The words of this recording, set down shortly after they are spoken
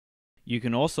You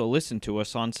can also listen to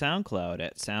us on SoundCloud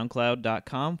at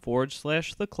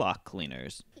soundcloud.com/The Clock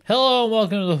Cleaners. Hello and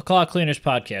welcome to the Clock Cleaners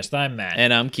Podcast. I'm Matt.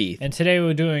 And I'm Keith. And today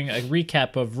we're doing a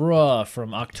recap of Raw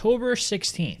from October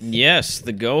 16th. Yes,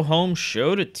 the go-home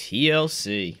show to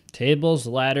TLC. Tables,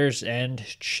 ladders, and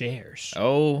chairs.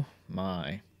 Oh,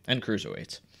 my. And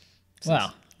cruiserweights.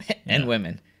 Wow. And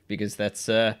women, because that's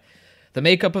the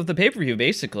makeup of the pay-per-view,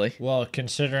 basically. Well,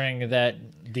 considering that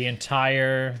the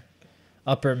entire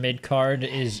upper mid-card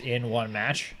is in one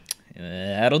match.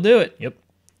 That'll do it. Yep.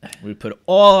 We put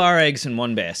all our eggs in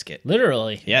one basket.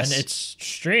 Literally. Yes. And it's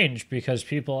strange because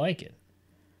people like it.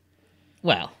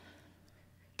 Well,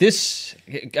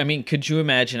 could you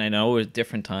imagine, I know a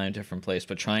different time, different place,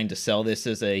 but trying to sell this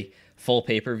as a full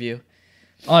pay-per-view?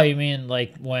 Oh, you mean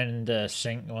like when the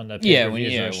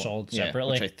pay-per-views are sold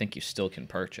separately? Which I think you still can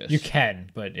purchase. You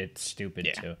can, but it's stupid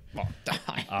too. Oh,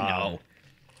 I know.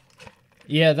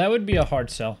 Yeah, that would be a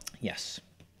hard sell. Yes.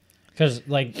 Because,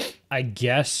 I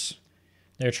guess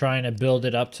they're trying to build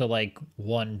it up to,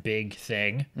 one big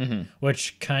thing,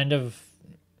 which kind of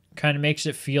makes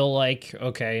it feel like,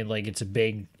 okay, it's a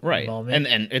big moment.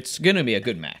 And it's going to be a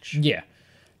good match. Yeah.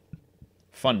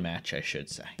 Fun match, I should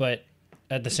say. But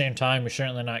at the same time, we're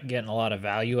certainly not getting a lot of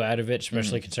value out of it,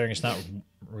 especially considering it's not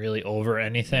really over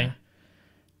anything.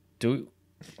 Yeah.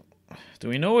 Do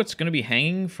we know what's going to be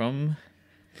hanging from...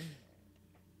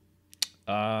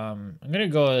 I'm going to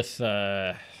go with...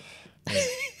 I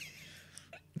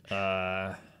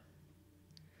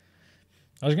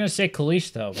was going to say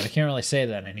Kalisto, but I can't really say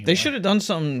that anymore. They should have done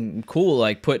something cool,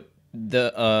 like put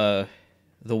the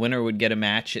winner would get a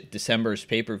match at December's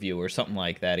pay-per-view or something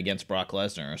like that against Brock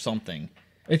Lesnar or something.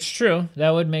 It's true.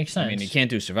 That would make sense. I mean, you can't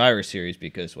do Survivor Series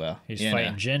because, well... He's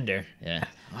fighting Jinder. Yeah.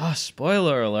 Oh,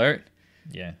 spoiler alert.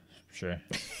 Yeah, sure.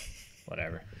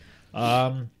 Whatever.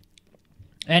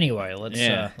 Anyway,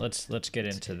 let's get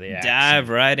into the action. Dive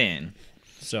right in.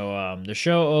 So the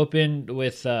show opened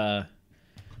with the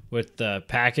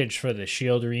package for the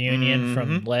Shield reunion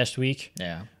from last week.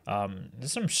 Yeah.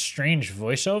 There's some strange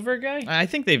voiceover guy. I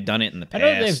think they've done it in the past.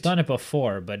 I know they've done it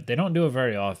before, but they don't do it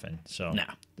very often. So no,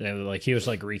 he was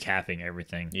recapping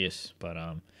everything. Yes,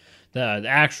 but the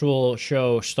actual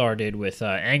show started with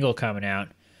Angle coming out,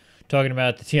 talking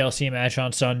about the TLC match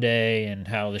on Sunday and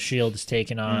how the Shield is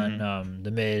taking on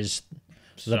the Miz,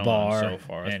 the Bar,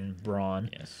 and Braun.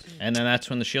 Yes, and then that's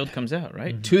when the Shield comes out,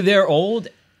 right? To their old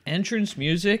entrance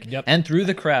music, and through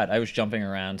the crowd. I was jumping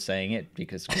around saying it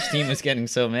because Christine was getting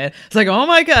so mad. It's like, oh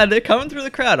my god, they're coming through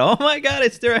the crowd. Oh my god,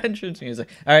 it's their entrance music.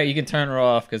 All right, you can turn her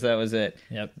off because that was it.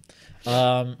 Yep.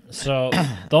 So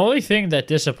the only thing that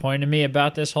disappointed me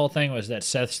about this whole thing was that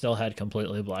Seth still had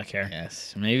completely black hair.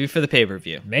 Yes, maybe for the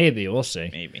pay-per-view. Maybe, we'll see.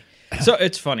 Maybe. So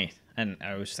it's funny, and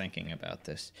I was thinking about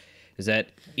this, is that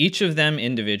each of them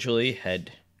individually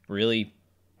had really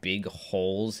big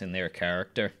holes in their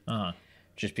character.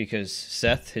 Just because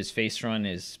Seth, his face run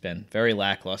has been very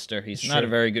lackluster. He's not a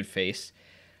very good face.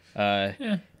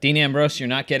 Dean Ambrose, you're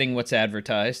not getting what's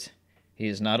advertised. He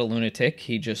is not a lunatic.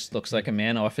 He just looks like a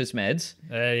man off his meds.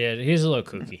 Yeah, he's a little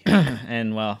kooky.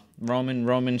 And, well,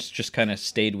 Roman's just kind of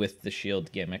stayed with the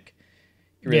Shield gimmick.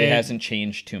 He really hasn't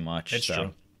changed too much. It's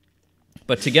true.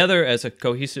 But together as a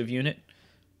cohesive unit,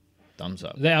 thumbs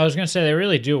up. I was going to say they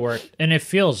really do work, and it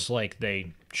feels like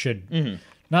they should...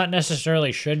 Not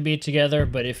necessarily should be together,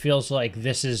 but it feels like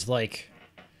this is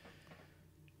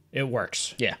it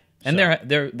works. Yeah, and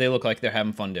they look like they're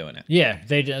having fun doing it. Yeah,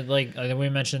 they did. We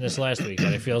mentioned this last week,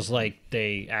 but it feels like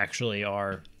they actually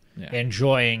are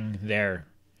enjoying their.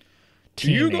 Do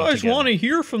you guys want to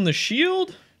hear from the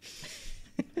Shield?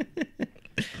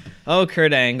 Oh,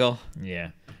 Kurt Angle.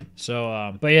 Yeah.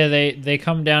 So, but yeah, they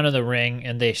come down to the ring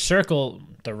and they circle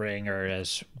the ring, or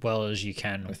as well as you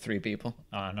can with 3 people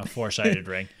on a 4-sided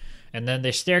ring, and then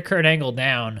they stare Kurt Angle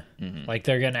down like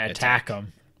they're gonna attack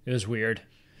him. It was weird,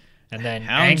 and then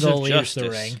Angle leaves the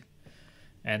ring,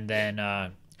 and then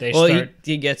they start.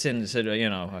 He gets in, so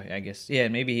I guess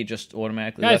maybe he just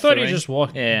automatically. I left thought the he ring. just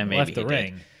left the he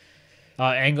ring.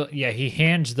 Angle, he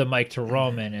hands the mic to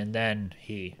Roman, and then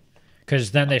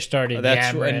because then they started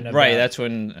yammering about. Right, that's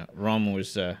when Roman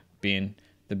was being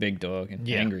the big dog and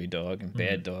angry dog and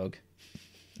bad dog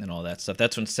and all that stuff.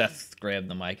 That's when Seth grabbed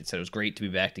the mic and said it was great to be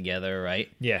back together, right?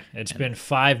 Yeah, it's been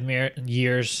 5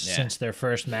 years since their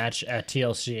first match at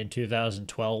TLC in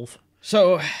 2012.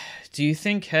 So, do you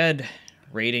think had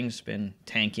ratings been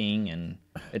tanking and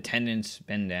attendance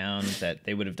been down that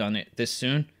they would have done it this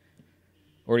soon?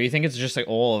 Or do you think it's just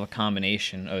all of a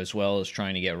combination as well as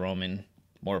trying to get Roman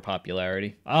more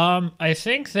popularity? I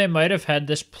think they might have had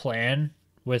this plan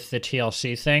with the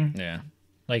TLC thing. Yeah.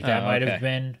 That might have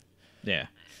been. Yeah.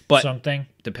 But something.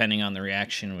 depending on the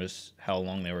reaction was how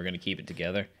long they were going to keep it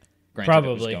together. Granted,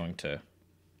 Probably. it was going to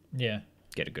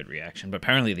get a good reaction. But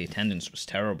apparently the attendance was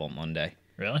terrible Monday.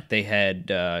 Really? They had,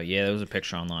 there was a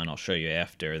picture online I'll show you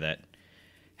after that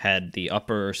had the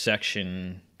upper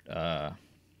section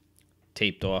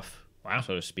taped off,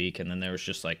 so to speak, and then there was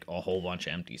just like a whole bunch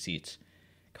of empty seats.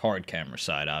 Hard camera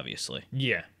side, obviously.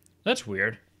 Yeah. That's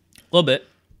weird. A little bit.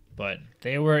 But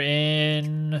they were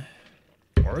in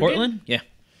Oregon? Portland? Yeah.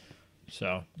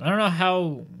 So, I don't know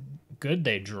how good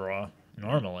they draw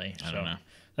normally. I don't know.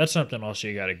 That's something else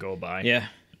you got to go by. Yeah.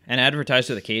 And advertised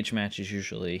with a cage match is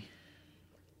usually,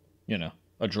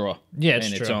 a draw. Yeah, it's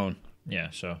in true. its own. Yeah,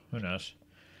 so who knows?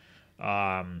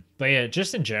 But yeah,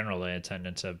 just in general, the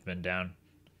attendance have been down.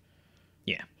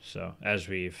 Yeah. So, as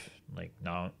we've,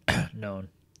 known.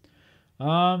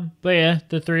 But yeah,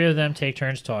 the three of them take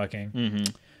turns talking. Mm-hmm.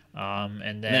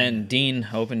 And then Dean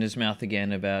opened his mouth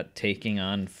again about taking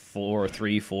on 4,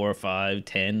 3, 4, 5,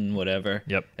 10, whatever.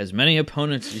 Yep. As many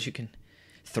opponents as you can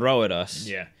throw at us.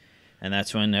 Yeah. And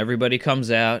that's when everybody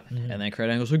comes out, and then Kurt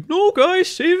Angle's like, "No, guys,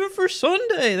 save it for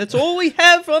Sunday. That's all we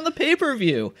have on the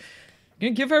pay-per-view. You're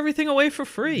gonna give everything away for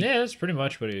free." Yeah, that's pretty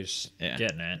much what he was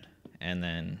getting at. And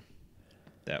then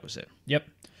that was it. Yep.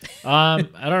 I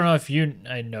don't know if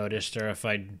I noticed or if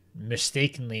I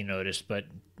mistakenly noticed, but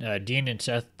Dean and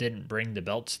Seth didn't bring the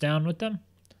belts down with them.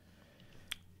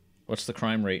 What's the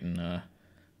crime rate in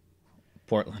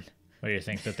Portland? What do you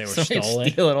think, that they were Somebody stolen?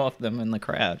 steal it off them in the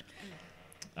crowd.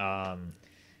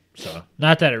 So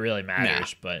not that it really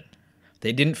matters, but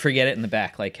they didn't forget it in the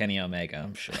back like Kenny Omega,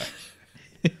 I'm sure.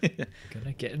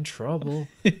 Gonna get in trouble.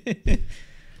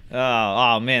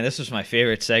 Oh man, this was my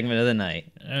favorite segment of the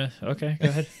night. Okay, go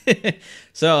ahead.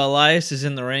 So Elias is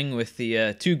in the ring with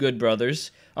the two Good Brothers.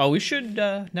 Oh, we should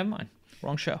never mind.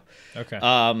 Wrong show. Okay.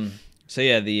 So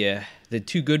yeah, the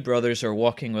two Good Brothers are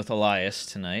walking with Elias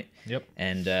tonight. Yep.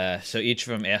 And so each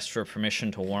of them asked for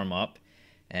permission to warm up,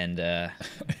 and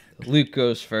Luke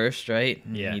goes first, right?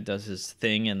 And yeah. he does his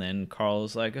thing, and then Carl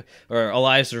was like, or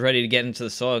Elias was ready to get into the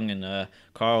song, and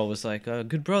Carl was like,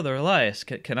 "Good brother Elias,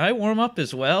 can I warm up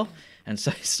as well?" And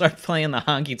so he started playing the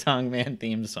Honky Tonk Man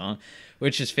theme song,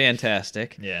 which is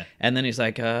fantastic. Yeah. And then he's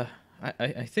like,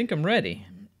 I think I'm ready.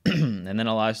 And then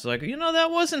Elias was like,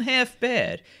 that wasn't half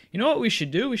bad. You know what we should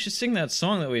do? We should sing that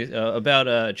song that we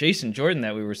about Jason Jordan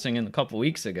that we were singing a couple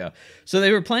weeks ago. So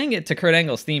they were playing it to Kurt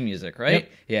Angle's theme music, right?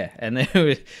 Yep. Yeah. And they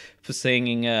were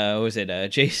singing,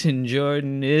 Jason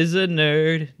Jordan is a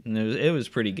nerd. And it was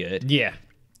pretty good. Yeah.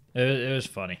 It was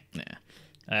funny.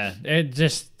 Yeah. It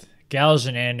just, Gallows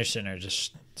and Anderson are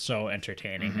just so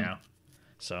entertaining now.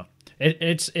 So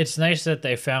it's nice that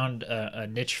they found a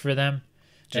niche for them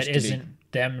that isn't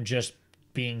them just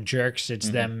being jerks. It's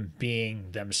them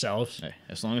being themselves. Hey,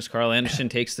 as long as Carl Anderson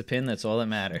takes the pin, that's all that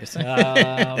matters.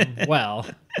 Well,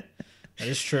 that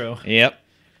is true. Yep.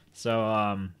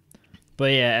 So,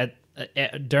 but yeah,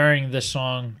 during the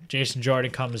song, Jason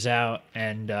Jordan comes out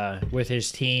and with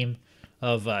his team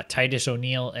of Titus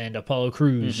O'Neil and Apollo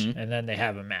Crews, and then they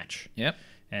have a match. Yep.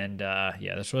 And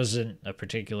this wasn't a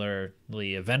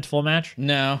particularly eventful match.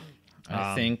 No,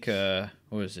 I think what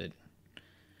was it?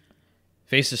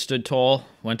 Faces stood tall,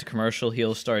 went to commercial,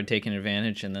 heels started taking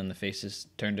advantage, and then the faces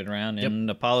turned it around, and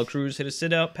Apollo Crews hit a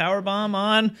sit-out powerbomb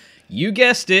on, you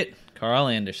guessed it, Carl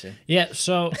Anderson. Yeah,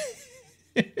 so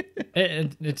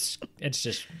it's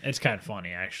kind of funny,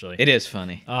 actually. It is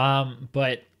funny.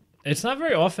 But it's not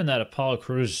very often that Apollo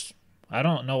Crews, I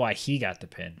don't know why he got the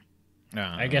pin.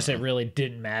 I guess it really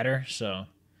didn't matter, so...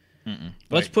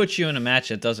 Let's put you in a match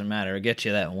that doesn't matter. It'll get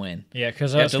you that win. Yeah,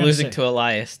 because after losing to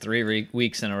Elias 3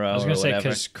 weeks in a row. I was going to say,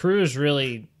 because Crews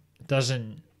really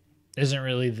isn't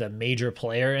really the major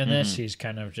player in this. He's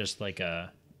kind of just like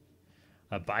a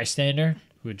bystander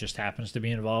who just happens to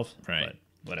be involved. Right.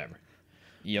 But whatever.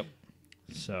 Yep.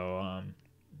 So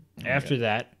after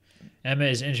that, Emma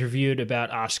is interviewed about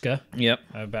Asuka. Yep.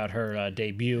 About her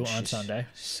debut on Sunday.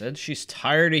 Said she's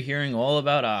tired of hearing all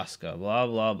about Asuka. Blah,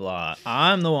 blah, blah.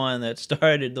 I'm the one that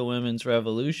started the women's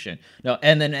revolution. No,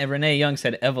 and then Renee Young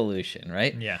said evolution,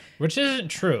 right? Yeah. Which isn't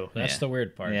true. That's the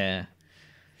weird part. Yeah.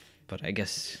 But I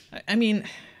guess, I mean...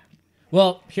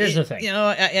 Well, here's the thing.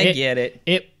 I get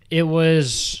it. It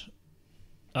was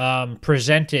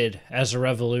presented as a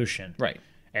revolution. Right.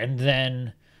 And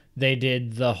then they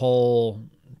did the whole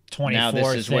 24 now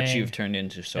this is thing, what you've turned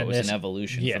into, so it's an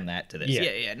evolution from that to this.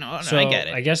 Yeah, no, so I get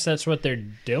it. I guess that's what they're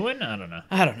doing? I don't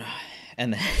know.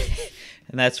 And then,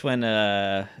 and that's when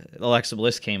Alexa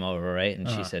Bliss came over, right? And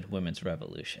she said, women's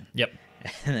revolution. Yep.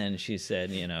 And then she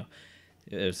said, it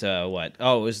was what?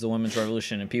 Oh, it was the women's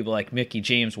revolution, and people like Mickey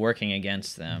James working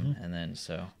against them. And then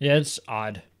so... Yeah, it's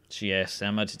odd. She asked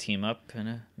Emma to team up in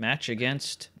a match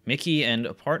against Mickey and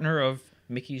a partner of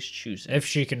Mickey's choosing. If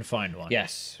she can find one.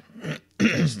 Yes.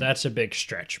 'Cause that's a big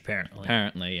stretch, apparently.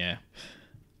 Apparently, yeah.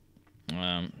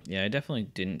 Yeah, I definitely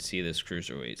didn't see this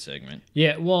cruiserweight segment.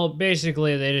 Yeah, well,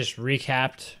 basically, they just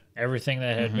recapped everything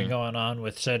that had been going on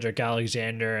with Cedric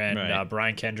Alexander and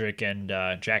Brian Kendrick and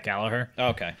Jack Gallagher.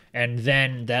 Okay. And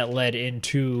then that led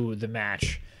into the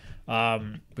match.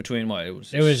 Between what?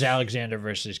 It was Alexander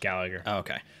versus Gallagher. Oh,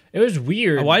 okay. It was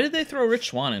weird. Why did they throw Rich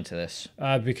Swann into this?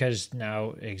 Because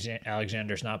now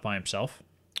Alexander's not by himself.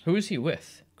 Who is he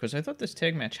with? Because I thought this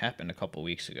tag match happened a couple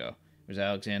weeks ago. It was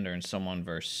Alexander and someone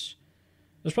versus...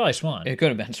 It was probably Swan. It could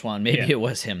have been Swan. Maybe it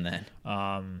was him then.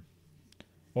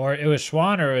 Or it was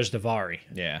Swan or it was Daivari.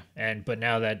 Yeah. But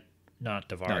now that... Not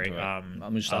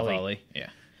Daivari. Mustafa Ali. Yeah.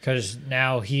 Because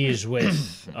now he's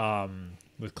with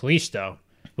Kalisto.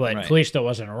 But Right. Kalisto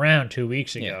wasn't around 2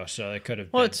 weeks ago, so it could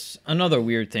have Well, been... it's another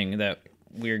weird thing that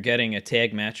we're getting a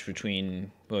tag match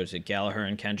between, what was it, Gallagher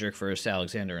and Kendrick versus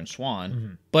Alexander and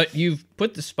Swan. But you've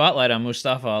put the spotlight on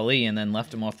Mustafa Ali and then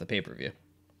left him off the pay-per-view.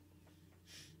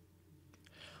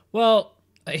 Well,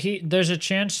 there's a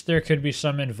chance there could be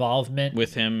some involvement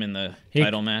With him in the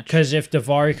title match? Because if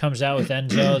Daivari comes out with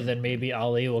Enzo, then maybe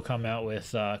Ali will come out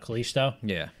with Kalisto.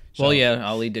 Yeah. Well, yeah,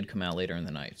 Ali did come out later in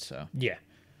the night, so... Yeah.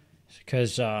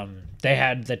 Because they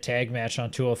had the tag match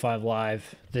on 205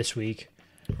 Live this week.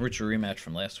 Which a rematch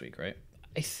from last week, right?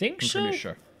 I think I'm so. pretty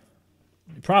sure.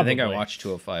 Probably. I think I watched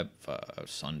 205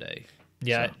 Sunday.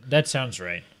 Yeah, so. that sounds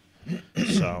right.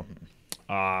 So,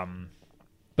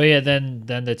 but yeah, then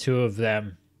the two of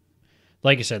them,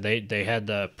 like I said, they had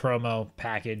the promo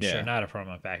package, or not a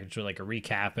promo package, or like a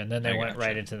recap, and then they went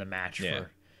right into the match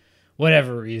for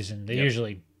whatever reason. They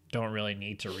usually don't really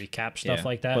need to recap stuff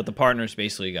like that. But the partners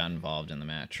basically got involved in the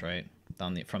match, right?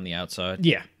 From the outside.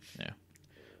 Yeah.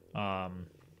 Yeah.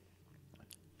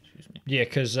 Excuse me. Yeah,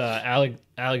 because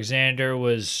Alexander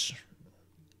was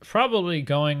probably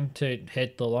going to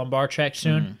hit the lumbar check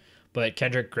soon, but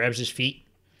Kendrick grabs his feet.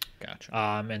 Gotcha.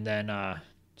 And then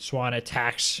Swan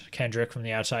attacks Kendrick from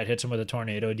the outside, hits him with a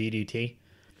tornado DDT,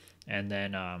 and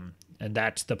then and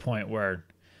that's the point where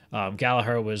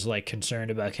Gallagher was like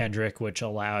concerned about Kendrick, which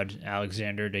allowed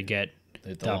Alexander to get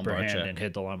the upper hand and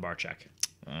hit the lumbar check.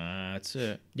 That's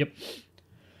it. Yep.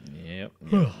 Yep.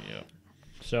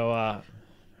 So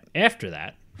after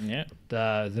that, yeah,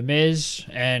 the Miz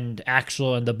and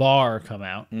Axel and the Bar come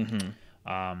out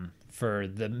for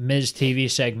the Miz TV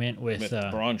segment with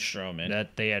Braun Strowman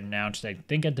that they had announced, I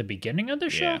think, at the beginning of the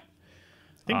show.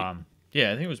 I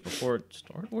think it was before it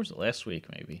started. Or was it last week,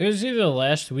 maybe? It was either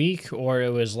last week or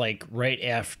it was like right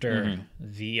after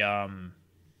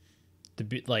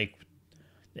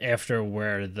after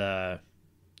where the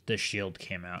Shield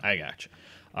came out. I gotcha.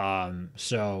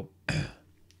 So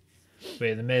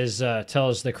the Miz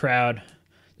tells the crowd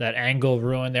that Angle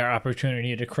ruined their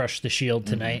opportunity to crush the Shield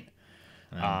tonight.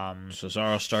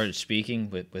 Cesaro started speaking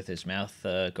with his mouth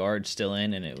guard still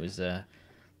in, and it was a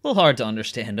little hard to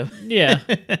understand him. Yeah.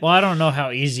 Well, I don't know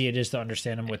how easy it is to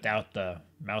understand him without the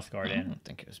mouth guard in. I don't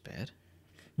think it was bad.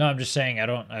 No, I'm just saying I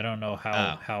don't know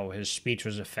how his speech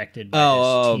was affected by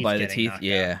his teeth by the getting teeth. knocked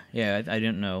Yeah, out. yeah. I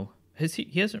didn't know. Has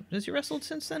he wrestled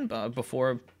since then?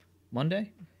 Before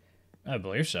Monday? I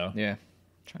believe so. Yeah. I'm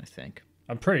trying to think.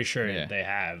 I'm pretty sure that they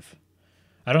have.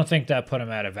 I don't think that put him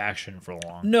out of action for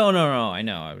long. No. I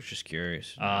know. I was just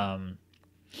curious.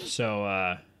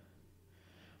 So.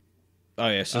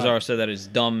 Cesaro said that it's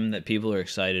dumb that people are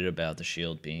excited about the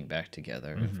Shield being back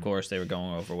together. Of course, they were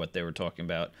going over what they were talking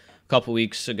about a couple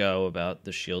weeks ago about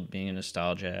the Shield being a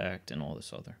nostalgia act and all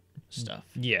this other stuff.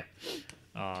 Yeah.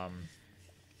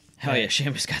 Hell yeah,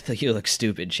 Sheamus got the "You Look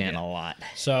Stupid" chant a lot.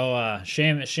 So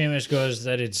Sheamus goes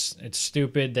that it's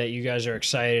stupid that you guys are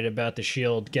excited about the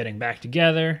Shield getting back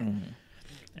together,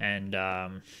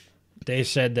 and they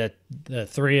said that the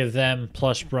three of them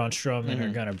plus Braun Strowman are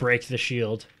going to break the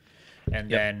Shield, and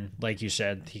then, like you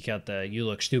said, he got the "You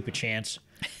Look Stupid" chants.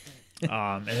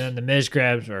 And then the Miz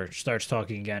grabs or starts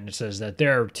talking again and says that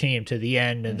they're a team to the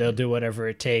end and they'll do whatever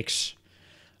it takes.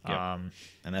 Yep.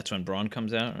 And that's when Braun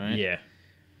comes out, right? Yeah.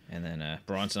 And then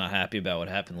Braun's not happy about what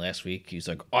happened last week. He's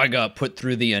like, I got put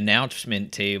through the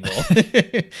announcement table.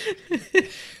 It's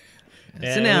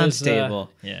announce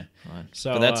table. Yeah.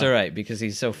 So, but that's all right because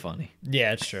he's so funny.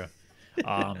 Yeah, it's true.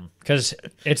 Because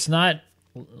it's not,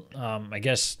 I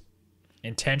guess,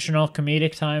 intentional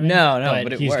comedic timing. No,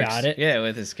 but it he's works. Got it. Yeah,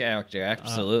 with his character,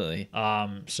 absolutely.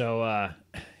 So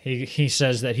he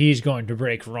says that he's going to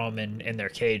break Roman in their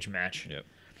cage match. Yep.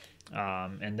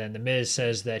 And then The Miz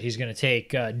says that he's going to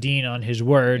take Dean on his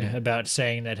word about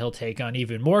saying that he'll take on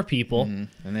even more people. And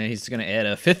then he's going to add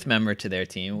a 5th member to their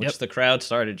team, which the crowd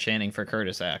started chanting for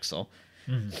Curtis Axel.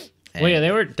 Well, yeah,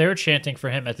 they were chanting for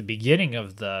him at the beginning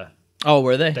of the... Oh,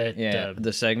 were they?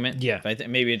 The segment? Yeah. I think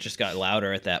maybe it just got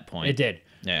louder at that point. It did.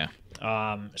 Yeah.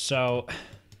 So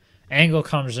Angle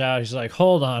comes out. He's like,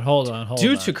 hold on.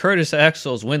 Due to Curtis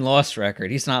Axel's win-loss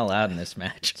record, he's not allowed in this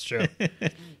match. It's true.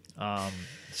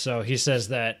 So he says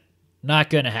that not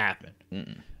going to happen.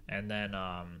 And then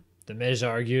The Miz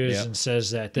argues and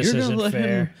says that this isn't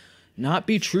fair. Not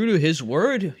be true to his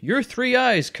word? You're 3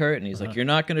 eyes, Kurt. And he's like, you're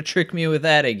not going to trick me with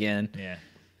that again. Yeah.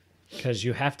 Because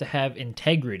you have to have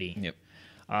integrity. Yep.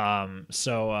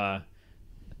 So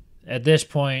at this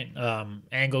point,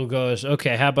 Angle goes,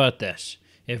 okay, how about this?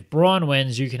 If Braun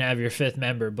wins, you can have your 5th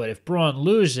member. But if Braun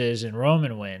loses and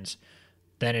Roman wins,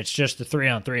 then it's just a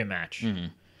 3-on-3 match.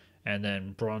 And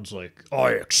then Braun's like,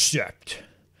 I accept.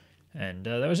 And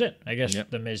that was it. I guess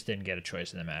The Miz didn't get a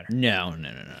choice in the matter. No.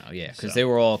 Yeah, because they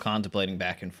were all contemplating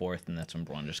back and forth, and that's when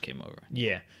Braun just came over.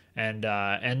 Yeah. And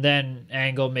then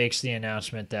Angle makes the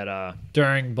announcement that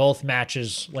during both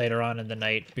matches later on in the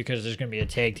night, because there's going to be a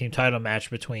tag team title match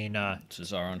between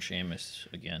Cesaro and Sheamus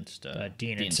against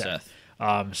Dean and Seth.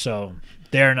 So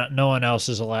no one else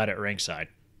is allowed at ringside.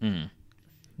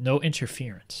 No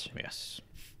interference. Yes.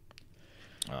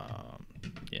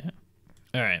 Yeah.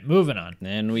 All right, moving on.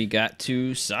 Then we got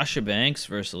to Sasha Banks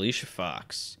versus Alicia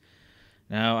Fox.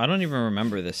 Now, I don't even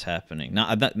remember this happening.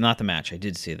 Not the match. I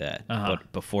did see that,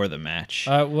 but before the match.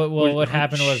 What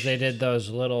happened was they did those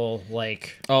little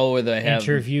where they have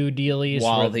interview dealies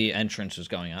while the entrance was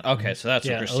going on. Okay, so that's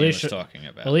what Christine was talking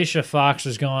about. Alicia Fox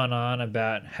was going on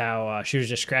about how she was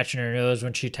just scratching her nose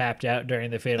when she tapped out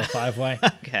during the Fatal 5-Way.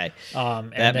 Okay,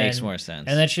 that makes more sense.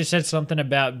 And then she said something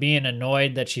about being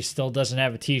annoyed that she still doesn't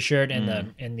have a T-shirt in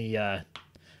the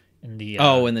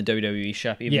WWE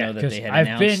shop, even though that they had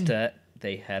announced that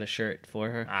they had a shirt for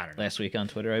her last week on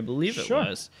Twitter, I believe it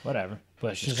was. Whatever.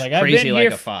 But she's like, crazy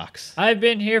like a fox. I've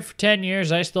been here for 10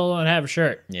 years. I still don't have a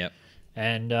shirt. Yep.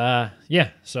 And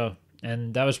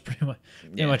and that was pretty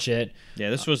much it.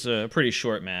 Yeah, this was a pretty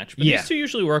short match, but these two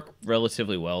usually work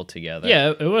relatively well together.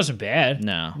 Yeah, it wasn't bad.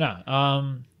 No.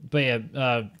 But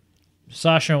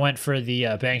Sasha went for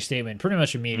the bank statement pretty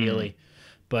much immediately.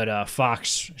 But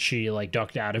Fox, she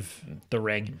ducked out of the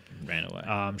ring, ran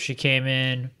away. She came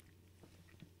in.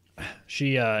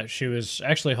 She was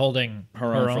actually holding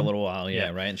her own for a little while,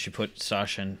 right? And she put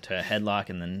Sasha into a headlock,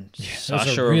 and then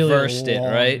Sasha reversed it,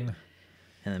 right?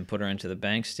 And then put her into the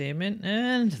bank statement,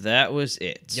 and that was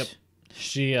it. Yep.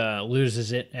 She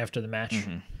loses it after the match,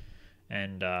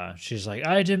 and she's like,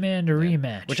 I demand a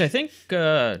rematch. Which I think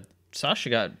Sasha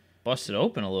got busted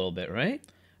open a little bit, right?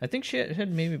 I think she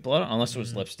had maybe blood on, unless it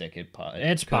was lipstick.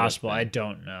 It's possible. I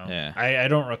don't know. Yeah. I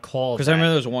don't recall. Because I remember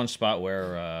there was one spot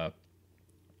where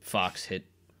Fox hit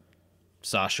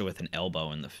Sasha with an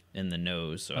elbow in the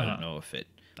nose, so I don't know if it...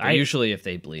 usually if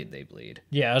they bleed, they bleed.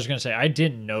 Yeah, I was going to say, I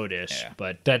didn't notice,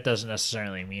 but that doesn't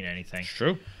necessarily mean anything. It's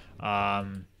true.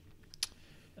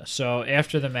 So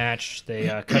after the match, they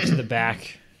cut to the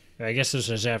back. I guess this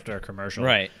was after a commercial.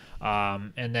 Right.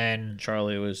 And then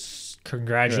Charlie was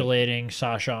congratulating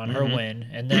Sasha on her win.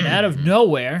 And then out of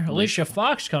nowhere, Alicia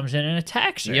Fox comes in and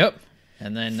attacks her. Yep.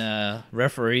 And then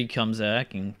referee comes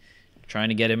back and trying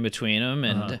to get in between them.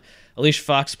 And Alicia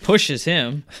Fox pushes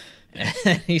him.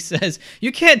 And he says,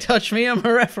 you can't touch me, I'm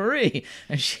a referee.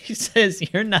 And she says,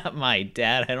 you're not my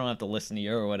dad. I don't have to listen to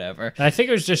you or whatever. I think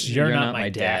it was just, you're not my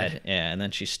dad. Yeah, and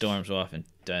then she storms off, and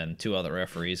then 2 other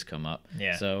referees come up.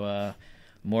 Yeah. So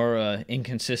more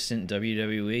inconsistent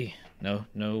WWE.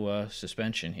 No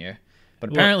suspension here.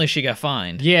 But apparently she got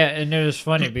fined. Yeah, and it was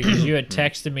funny because you had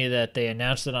texted me that they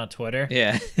announced it on Twitter.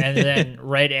 Yeah. And then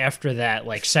right after that,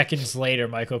 seconds later,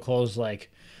 Michael Cole's like,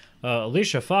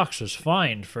 Alicia Fox was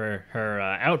fined for her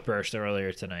outburst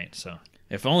earlier tonight. So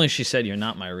if only she said, you're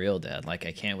not my real dad. I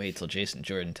can't wait till Jason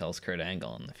Jordan tells Kurt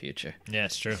Angle in the future. Yeah,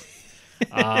 it's true.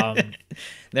 Then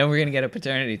we're going to get a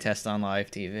paternity test on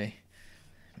live TV.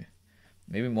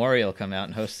 Maybe Maury will come out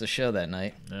and host the show that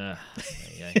night.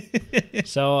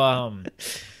 So,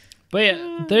 but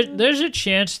yeah, there's a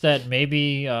chance that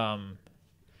maybe... That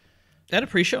a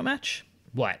pre-show match?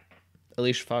 What?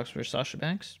 Alicia Fox versus Sasha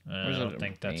Banks? I don't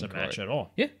think that's a match at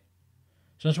all. Yeah.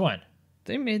 Since when?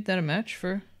 They made that a match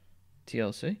for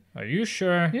TLC. Are you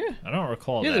sure? Yeah. I don't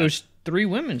recall that. Yeah, there was 3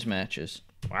 women's matches.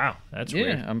 Wow, that's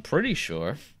weird. Yeah, I'm pretty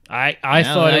sure. I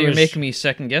thought you're making me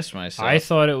second guess myself. I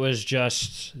thought it was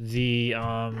just the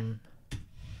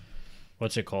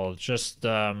what's it called? Just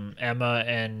Emma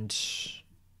and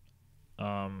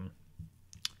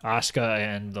Asuka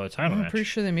and the title I'm match. pretty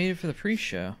sure they made it for the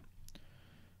pre-show.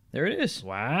 There it is.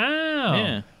 Wow.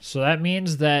 Yeah. So that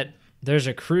means that there's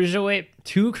two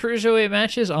cruiserweight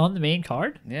matches on the main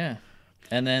card? Yeah.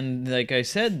 And then, like I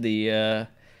said, the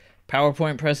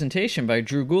PowerPoint presentation by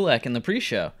Drew Gulak in the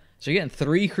pre-show. So you're getting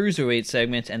 3 cruiserweight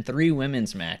segments and 3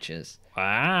 women's matches.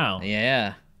 Wow.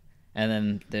 Yeah. And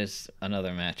then there's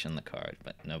another match in the card,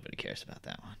 but nobody cares about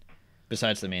that one.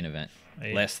 Besides the main event.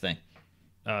 Last thing.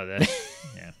 Oh, that's...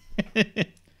 yeah.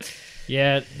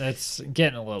 Yeah, that's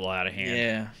getting a little out of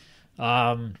hand.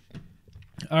 Yeah.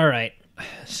 All right.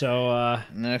 So,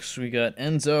 next we got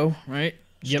Enzo, right?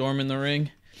 Yep. Storming the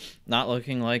ring. Not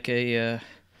looking like a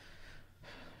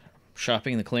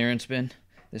shopping the clearance bin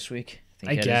this week.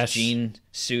 I had guess. His jean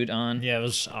suit on. Yeah, it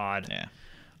was odd.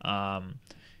 Yeah.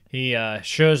 He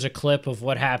shows a clip of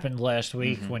what happened last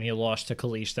week when he lost to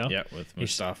Kalisto. Yeah, with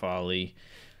Mustafa Ali,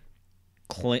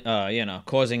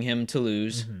 causing him to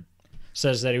lose. Mm-hmm.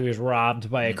 Says that he was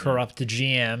robbed by a corrupt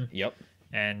GM. Yep.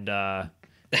 And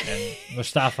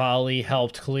Mustafa Ali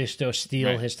helped Kalisto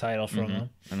steal his title from him.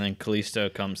 And then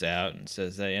Kalisto comes out and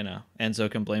says that,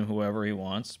 Enzo can blame whoever he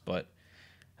wants, but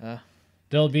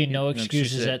there'll be no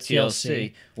excuses at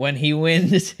TLC. When he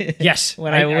wins. Yes.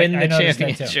 When I win the noticed that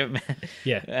championship match.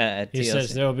 Yeah. At He TLC.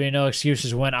 says there will be no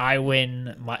excuses when I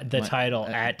win the title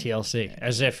at TLC,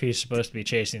 as if he's supposed to be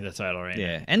chasing the title right now.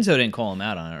 Yeah. Enzo didn't call him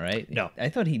out on it, right? No. I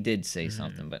thought he did say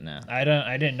something, but no. I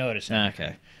didn't notice it.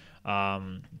 Okay.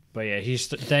 But yeah,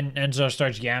 then Enzo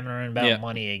starts yammering about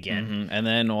money again. And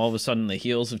then all of a sudden the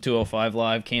heels of 205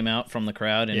 Live came out from the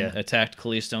crowd and Yeah. attacked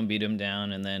Kalisto and beat him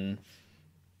down. And then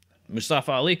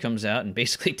Mustafa Ali comes out and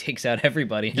basically takes out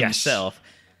everybody himself,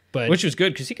 which was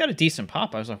good because he got a decent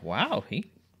pop. I was like, wow, these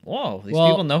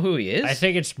people know who he is. I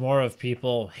think it's more of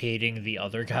people hating the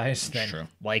other guys than True.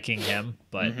 liking him.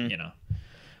 But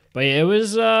but yeah,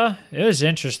 it was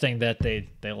interesting that they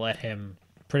let him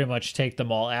pretty much take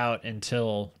them all out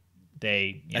until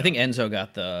they. I think Enzo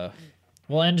got the.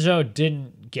 Well, Enzo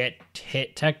didn't get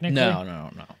hit technically. No.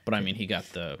 But I mean, he got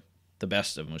the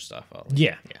best of Mustafa Ali.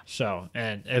 Yeah. So,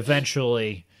 and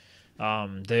eventually,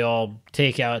 they all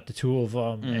take out the two of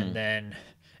them, and then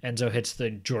Enzo hits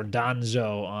the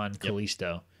Giordanozo on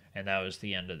Kalisto, and that was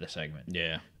the end of the segment.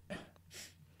 Yeah.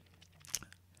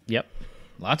 Yep.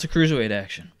 Lots of cruiserweight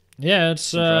action. Yeah, it's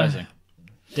Surprising.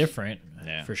 different,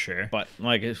 Yeah. for sure. But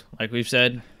like we've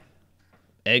said,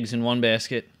 eggs in one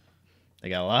basket. They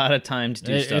got a lot of time to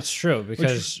do stuff. It's true,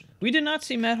 because we did not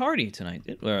see Matt Hardy tonight,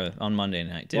 or on Monday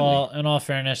night, did well, in all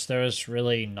fairness, there was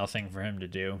really nothing for him to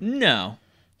do. we? No.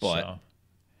 But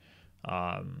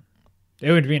So,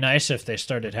 it would be nice if they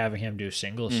started having him do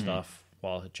single stuff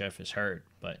while Jeff is hurt,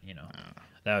 but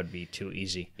that would be too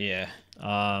easy. yeah.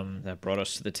 That brought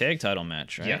us to the tag title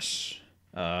match, right? Yes.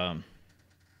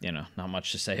 Not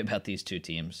much to say about these two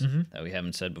teams that we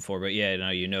haven't said before. But yeah,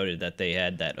 you noted that they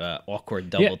had that awkward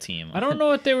double team. I don't know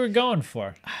what they were going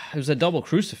for. It was a double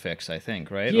crucifix, I think,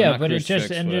 right? Yeah, Or not but it just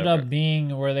crucifix, ended whatever. up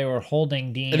being where they were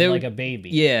holding Dean like a baby.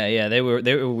 Yeah, they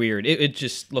were weird. It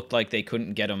just looked like they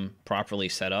couldn't get him properly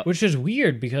set up. Which is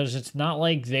weird because it's not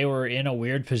like they were in a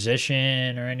weird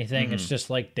position or anything. It's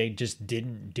just like they just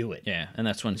didn't do it. Yeah, and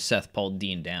that's when Seth pulled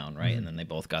Dean down, right? And then they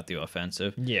both got the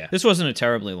offensive. Yeah. This wasn't a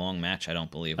terribly long match, I don't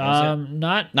believe, was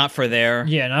it? Not for their...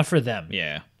 Yeah, not for them.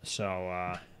 Yeah.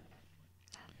 So,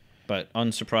 But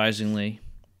unsurprisingly,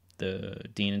 the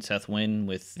Dean and Seth win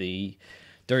with the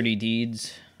Dirty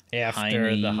Deeds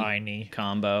after the high knee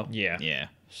combo. Yeah. Yeah.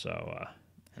 So,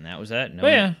 And that was that.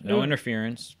 No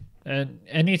interference. and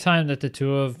anytime that the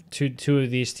two of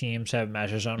these teams have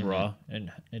matches on Raw,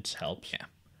 and it helps. Yeah.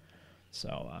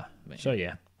 So,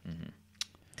 yeah.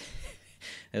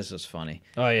 This was funny.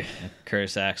 Oh yeah.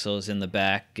 Curtis Axel is in the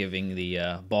back giving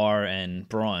the Bar and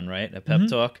Braun, right, a pep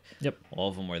talk. Yep. All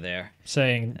of them were there.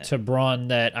 Saying to Braun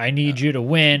that I need you to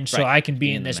win so right, I can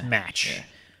be in the this match.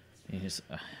 Yeah.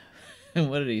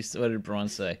 What did Braun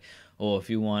say? Oh, if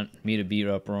you want me to beat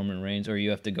up Roman Reigns, or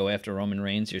you have to go after Roman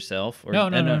Reigns yourself? Or, No.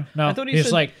 I thought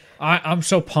He's like, I'm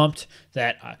so pumped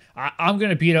that I'm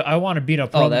gonna beat up. I want to beat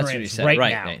up Roman that's what he Reigns said. right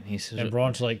Right, now. right. He says, and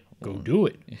Braun's like, go do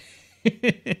it.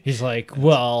 He's like,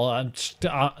 well,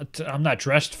 I'm not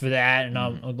dressed for that, and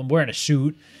I'm wearing a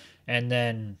suit. And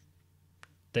then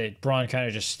Braun kind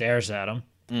of just stares at him,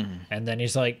 and then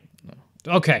he's like,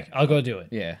 okay, I'll go do it.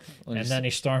 Yeah. And then he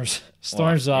storms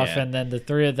off, yeah. and then the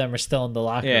three of them are still in the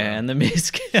locker room. Yeah, and the Miz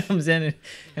comes in.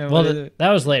 And Well, that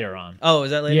was later on. oh,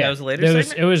 was that later? Yeah, That was a later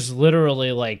segment? It was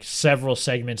literally like several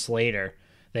segments later.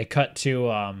 They cut to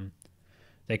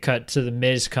the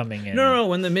Miz coming in. No.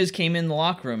 When the Miz came in the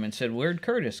locker room and said, "Where'd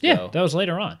Curtis go?" Yeah, that was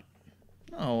later on.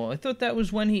 Oh, I thought that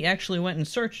was when he actually went and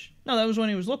searched. No, that was when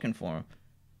he was looking for him.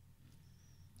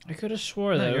 I could have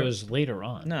swore that it was later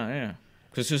on. No, yeah.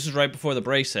 Because this is right before the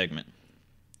Bray segment.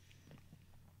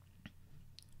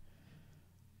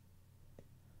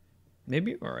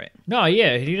 Maybe you're right. No,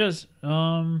 yeah, he does.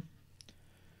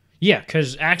 Yeah,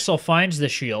 because Axel finds the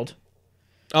Shield.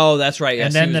 Oh, that's right. Yes,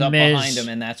 and then he was the up Miz... behind him,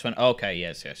 and that's when... Okay,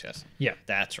 yes. Yeah.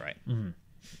 That's right. Mm-hmm.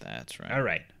 That's right. All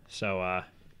right. So,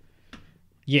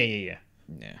 yeah.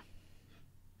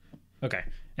 Okay.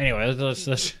 Anyway,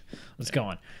 let's go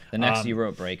on. The next you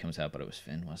wrote Bray comes out, but it was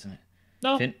Finn, wasn't it?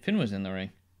 No. Finn was in the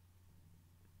ring.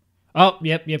 Oh,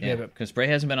 yep. Because Bray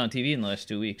hasn't been on TV in the last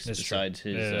 2 weeks, That's besides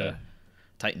true. his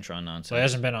Titantron nonsense. Well, he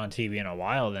hasn't been on TV in a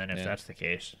while then, if that's the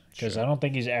case. Because I don't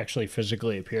think he's actually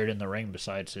physically appeared in the ring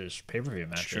besides his pay-per-view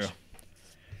matches. True.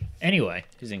 Anyway.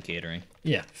 He's in catering.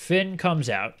 Yeah. Finn comes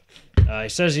out. He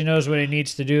says he knows what he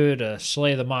needs to do to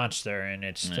slay the monster, and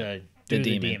it's to do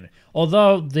the demon.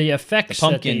 Although the effects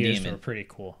that they used were pretty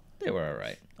cool. They were all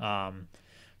right.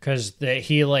 Because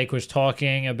he was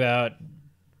talking about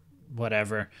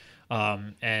whatever,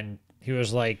 and he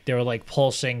was they were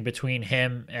pulsing between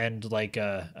him and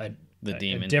the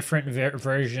demon, a different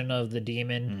version of the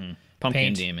demon,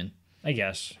 pumpkin demon, I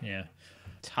guess. Yeah,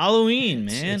 it's Halloween,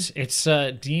 man. It's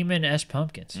demon s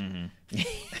pumpkins.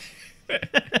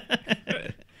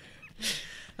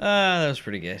 That was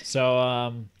pretty good.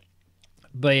 So,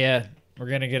 but yeah, we're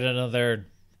gonna get another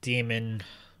demon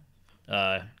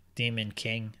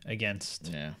king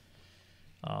against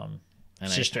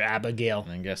Sister Abigail.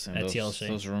 I'm guessing at TLC.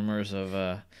 Those rumors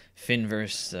of Finn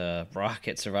versus Brock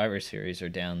at Survivor Series are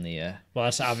down the. Well,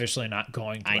 that's obviously not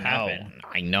going to happen.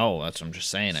 I know. That's what I'm just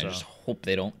saying. So. I just hope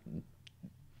they don't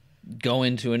go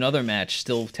into another match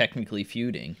still technically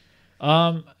feuding.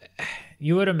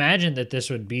 You would imagine that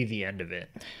this would be the end of it.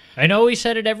 I know we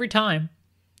said it every time.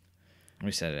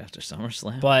 We said it after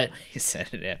SummerSlam. But he said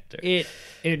it after.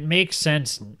 It makes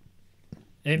sense.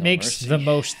 It makes the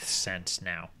most sense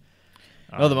now.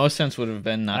 Well, the most sense would have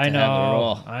been not to have it at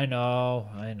all. I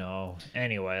know.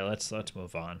 Anyway, let's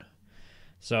move on.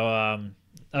 So,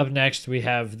 up next we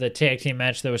have the tag team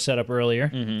match that was set up earlier.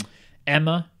 Mm-hmm.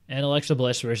 Emma and Alexa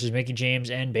Bliss versus Mickie James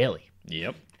and Bayley.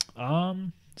 Yep.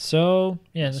 So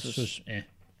yeah, this was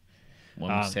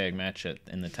women's tag match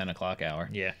in the 10 o'clock hour.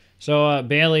 Yeah. So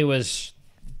Bayley was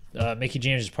Mickie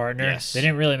James' partner. Yes. They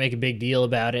didn't really make a big deal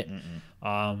about it.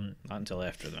 Not until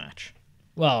after the match.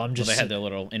 Well, they had their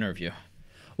little interview.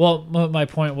 Well, my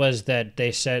point was that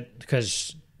they said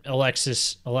because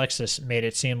Alexis made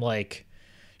it seem like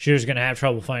she was going to have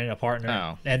trouble finding a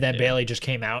partner, and then Bayley just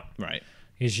came out. Right.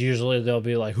 Because usually they'll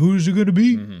be like, "Who's it going to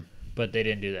be?" Mm-hmm. But they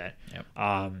didn't do that. Yep.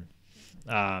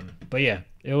 But yeah,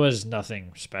 it was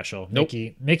nothing special. Nope.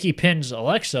 Mickey pins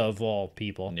Alexa of all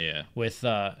people. Yeah. With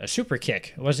a super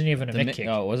kick. It wasn't even a Mick kick.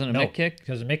 Oh, it wasn't a Mick kick?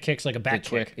 Because a Mick kick's like a back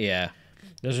kick. Yeah.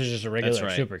 This was just a regular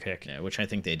super kick. Yeah, which I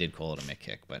think they did call it a Mick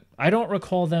kick, but I don't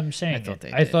recall them saying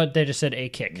I thought they just said a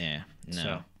kick. Yeah. No.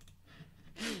 So.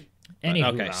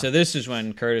 Okay, so this is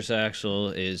when Curtis Axel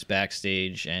is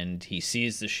backstage and he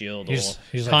sees the Shield he's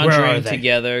conjuring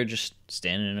together, just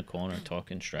standing in a corner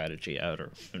talking strategy out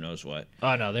or who knows what.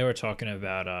 Oh no, they were talking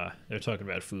about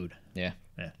food. Yeah.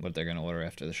 What they're gonna order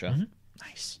after the show. Mm-hmm.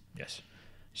 Nice. Yes.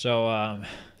 So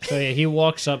he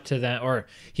walks up to them, or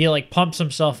he pumps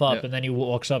himself up, and then he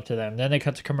walks up to them. Then they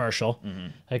cut to commercial. Mm-hmm.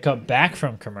 They cut back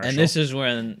from commercial, and this is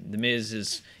when the Miz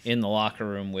is in the locker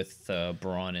room with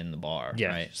Braun in the bar. Yeah,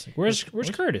 right? Where's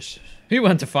Curtis? He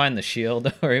went to find the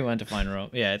Shield, or he went to find Rome.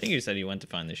 Yeah, I think he said he went to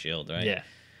find the Shield, right? Yeah.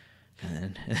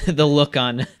 And then the look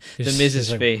on the Miz's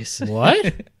face.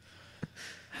 What?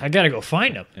 I gotta go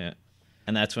find him. Yeah,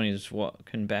 and that's when he's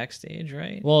walking backstage,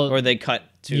 right? Well, or they cut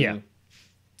to. Yeah.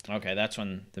 Okay, that's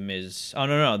when the Miz. Oh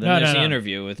no! Then there's the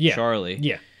interview with Charlie.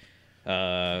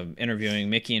 Yeah. Interviewing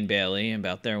Mickie and Bayley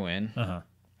about their win. Uh-huh.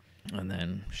 And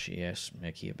then she asks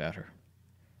Mickie about her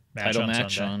title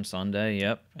match on Sunday.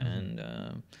 Yep. Mm-hmm.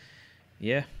 And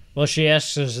yeah. Well, she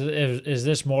asks, "Is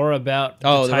this more about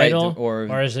the title,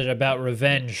 or is it about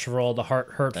revenge for all the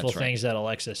hurtful things that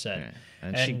Alexa said?" Yeah.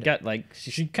 And she got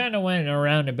she kind of went in a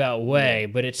roundabout way,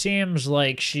 but it seems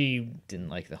like she didn't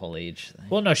like the whole age thing.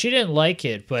 Well, no, she didn't like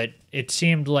it, but it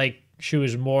seemed like she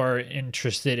was more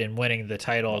interested in winning the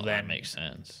title than. That makes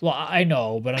sense. Well, I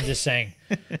know, but I'm just saying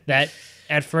that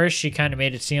at first she kind of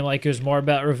made it seem like it was more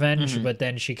about revenge, but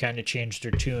then she kind of changed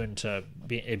her tune to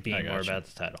it being more about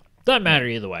the title. Doesn't matter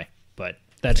either way, but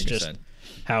that's just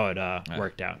how it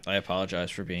worked out. I apologize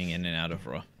for being in and out of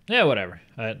Raw. Yeah, whatever.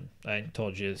 I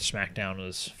told you SmackDown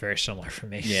was very similar for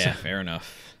me. Yeah, fair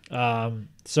enough.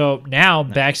 So now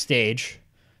backstage,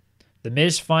 The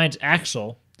Miz finds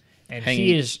Axel and hanging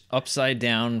he is upside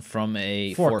down from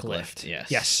a forklift.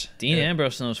 Yes. Dean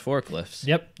Ambrose knows forklifts.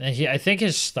 Yep, and I think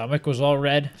his stomach was all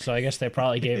red, so I guess they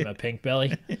probably gave him a pink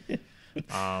belly.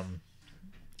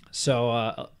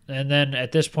 And then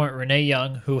at this point, Renee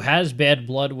Young, who has bad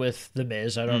blood with The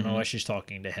Miz, I don't know why she's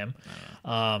talking to him.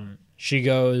 She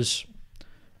goes,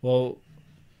 "Well,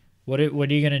 what are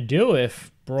you gonna do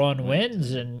if Braun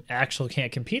wins and Axel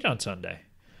can't compete on Sunday?"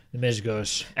 The Miz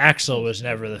goes, "Axel was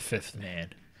never the fifth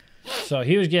man." So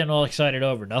he was getting all excited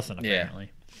over nothing,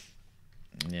 apparently.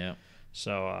 Yeah.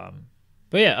 So,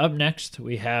 but yeah, up next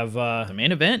we have the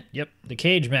main event. Yep, the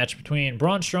cage match between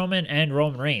Braun Strowman and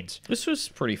Roman Reigns. This was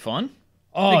pretty fun.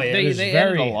 Oh, They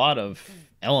added a lot of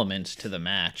elements to the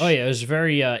match. Oh, yeah, it was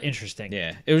very interesting.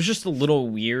 Yeah, it was just a little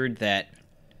weird that...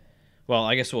 Well,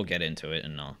 I guess we'll get into it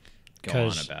and I'll go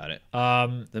on about it.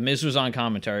 The Miz was on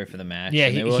commentary for the match. Yeah,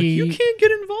 and they were like, you can't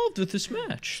get involved with this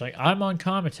match. It's like, I'm on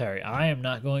commentary. I am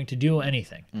not going to do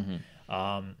anything.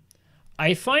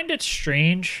 I find it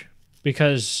strange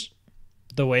because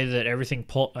the way that everything...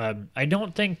 I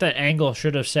don't think that Angle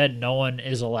should have said no one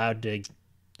is allowed to...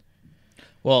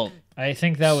 Well... I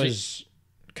think that was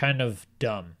kind of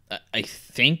dumb. I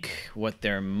think what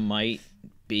there might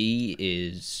be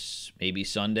is maybe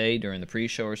Sunday during the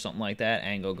pre-show or something like that.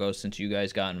 Angle goes, since you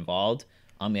guys got involved,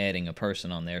 I'm adding a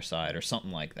person on their side or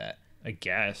something like that. I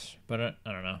guess, but I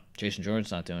don't know. Jason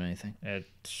Jordan's not doing anything. I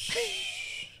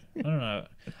don't know.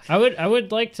 I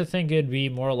would like to think it'd be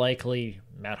more likely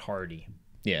Matt Hardy.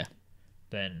 Yeah.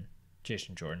 Than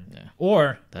Jason Jordan. Yeah.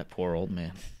 Or that poor old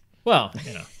man. Well,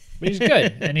 but he's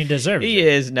good, and he deserves it. He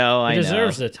is, I know. He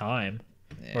deserves the time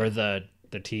or the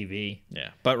TV. Yeah,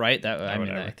 but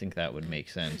I think that would make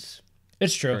sense.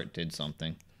 It's true. Kurt did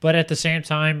something. But at the same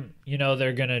time,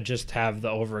 they're going to just have the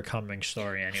overcoming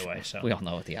story anyway. So we all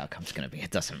know what the outcome's going to be.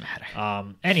 It doesn't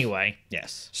matter. Anyway.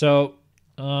 Yes. So,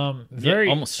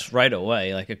 almost right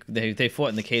away. Like they fought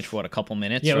in the cage for a couple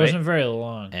minutes. Yeah, it wasn't very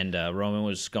long. And Roman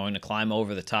was going to climb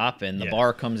over the top, and the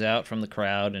bar comes out from the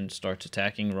crowd and starts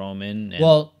attacking Roman.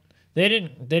 And they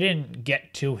didn't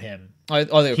get to him. Oh,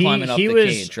 they were climbing up the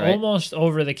cage, right? He was almost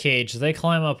over the cage. They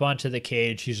climb up onto the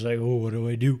cage. He's like, "Oh, what do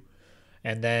I do?"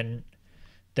 And then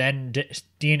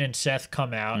Dean and Seth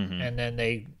come out, and then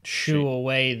they shoo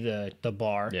away the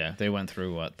bar. Yeah, they went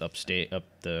through up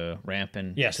the ramp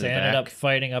and yes, to they the ended back. up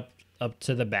fighting up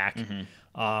to the back.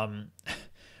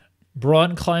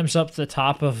 Braun climbs up the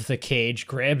top of the cage,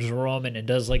 grabs Roman, and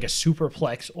does like a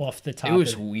superplex off the top. It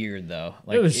was weird though.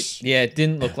 It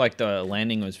didn't look like the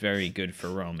landing was very good for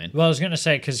Roman. Well, I was gonna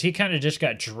say because he kind of just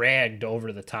got dragged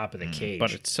over the top of the cage.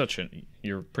 But it's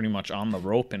you're pretty much on the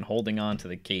rope and holding on to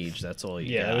the cage. That's all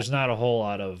you got. There was not a whole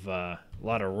lot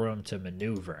of room to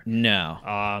maneuver.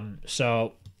 No.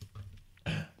 So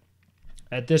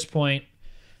at this point,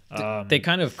 they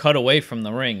kind of cut away from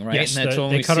the ring, right? Yes, and that's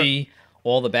when we see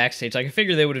all the backstage. Like, I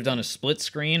figured they would have done a split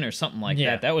screen or something like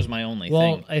that. That was my only thing.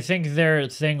 Well, I think their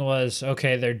thing was,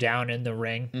 okay, they're down in the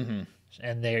ring,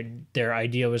 and their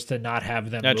idea was to not have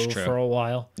them move for a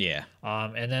while. Yeah.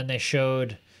 And then they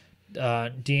showed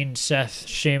Dean, Seth,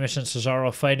 Sheamus, and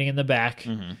Cesaro fighting in the back,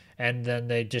 and then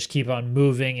they just keep on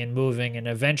moving, and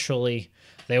eventually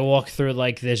they walk through,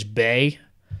 like, this bay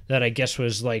that I guess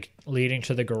was, like, leading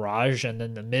to the garage, and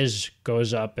then the Miz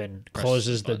goes up and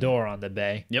closes the door on the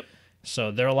bay. Yep.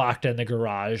 So they're locked in the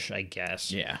garage, I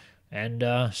guess. Yeah.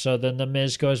 And so then the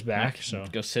Miz goes back. So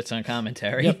goes sits on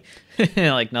commentary. Yep.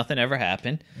 Like nothing ever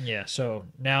happened. Yeah. So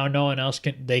now no one else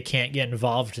they can't get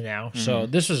involved now. So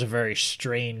this was a very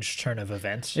strange turn of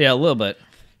events. Yeah, a little bit.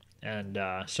 And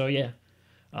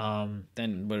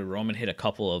then Roman hit a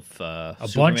couple of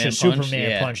bunch of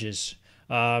Superman punches.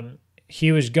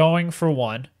 He was going for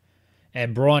one,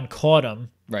 and Braun caught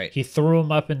him. Right. He threw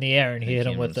him up in the air, and he hit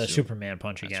him with the Superman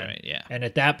punch again. That's right, yeah. And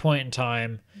at that point in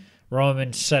time,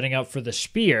 Roman's setting up for the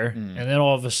spear, and then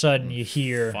all of a sudden you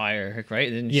hear... Fire, right?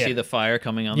 Didn't you see the fire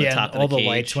coming on the top of the cage? all the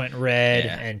lights went red,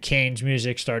 and Kane's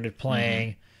music started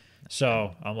playing.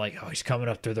 So I'm like, oh, he's coming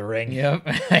up through the ring. Yep,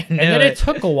 and then it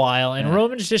took a while, and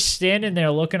Roman's just standing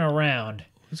there looking around.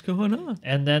 What's going on?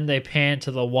 And then they pan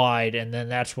to the wide, and then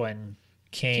that's when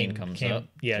Kane comes up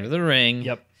through the ring.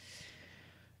 Yep.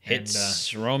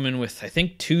 Hits Roman with, I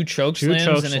think, two choke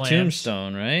slams and a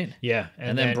tombstone, right? Yeah.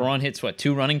 And then Braun hits,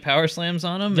 2 running power slams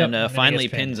on him and finally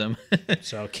pins him.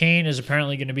 So Kane is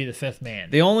apparently going to be the 5th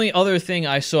man. The only other thing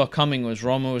I saw coming was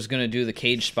Roman was going to do the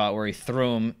cage spot where he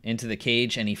threw him into the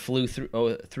cage and he flew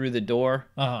through the door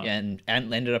and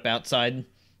ended up outside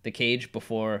the cage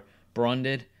before Braun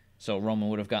did. So Roman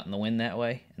would have gotten the win that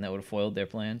way, and that would have foiled their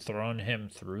plans. Thrown him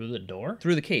through the door?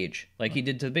 Through the cage, like he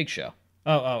did to the Big Show.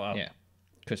 Oh. Yeah.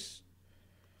 Because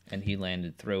and he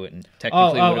landed through it, and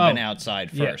technically would have been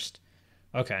outside Yeah. first.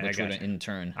 Okay, Which I would got have in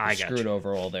turn I got screwed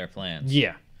over all their plans.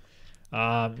 Yeah.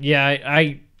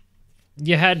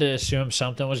 You had to assume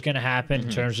something was going to happen in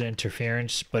terms of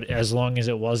interference, but as long as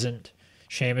it wasn't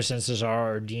Sheamus and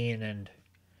Cesaro or Dean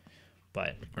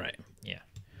but Right. yeah.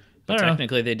 But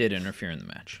technically they did interfere in the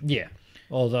match. Yeah.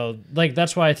 Although,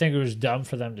 that's why I think it was dumb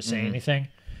for them to say anything,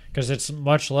 because it's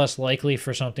much less likely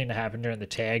for something to happen during the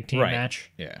tag team match.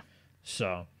 Yeah.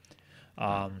 So,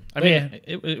 I mean,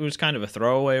 it was kind of a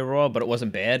throwaway Raw, but it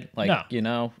wasn't bad.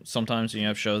 No. Sometimes you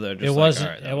have shows that are just it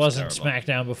wasn't. It wasn't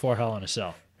SmackDown before Hell in a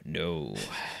Cell. No,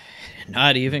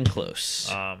 not even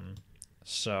close.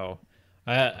 So,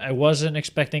 I wasn't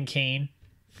expecting Kane.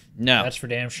 No, that's for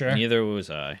damn sure. Neither was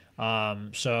I.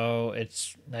 So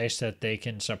it's nice that they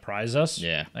can surprise us.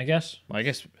 Yeah, I guess.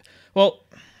 Well,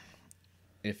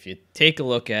 if you take a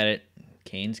look at it,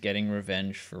 Kane's getting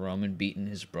revenge for Roman beating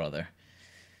his brother.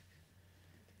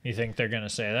 You think they're gonna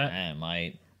say that? It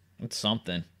might. It's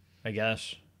something. I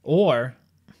guess. Or,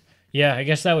 yeah, I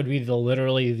guess that would be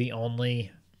literally the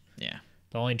only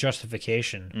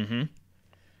justification. Mm-hmm.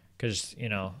 Because,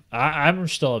 I'm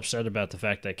still upset about the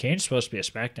fact that Kane's supposed to be a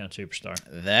SmackDown superstar.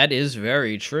 That is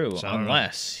very true, So,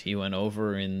 unless he went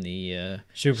over in the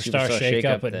Superstar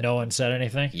Shake-Up and no one said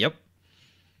anything. Yep.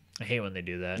 I hate when they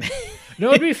do that. It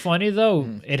would be funny, though.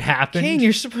 It happened. Kane,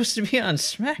 you're supposed to be on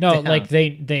SmackDown. No,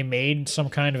 they made some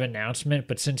kind of announcement,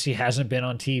 but since he hasn't been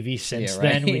on TV since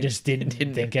then, we just didn't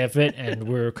think of it, and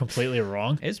we're completely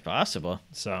wrong. It's possible.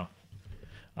 So,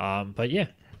 but yeah.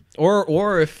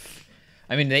 Or if...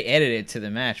 I mean, they edited it to the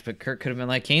match, but Kurt could have been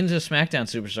like, Kane's a SmackDown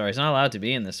superstar. He's not allowed to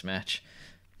be in this match.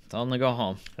 Tell him to go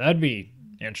home. That'd be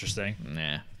interesting.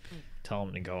 Nah. Tell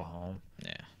him to go home.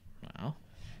 Yeah. Well,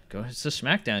 it's the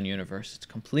SmackDown universe. It's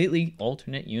completely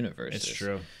alternate universe. It's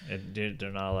true.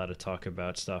 They're not allowed to talk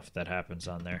about stuff that happens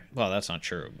on there. Well, that's not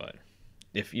true, but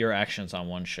if your actions on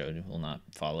one show will not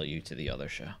follow you to the other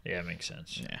show. Yeah, it makes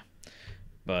sense. Yeah.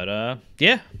 But,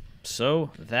 yeah. So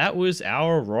that was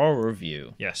our Raw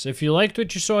review. Yes, if you liked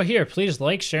what you saw here, please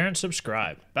like, share, and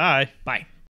subscribe. Bye. Bye.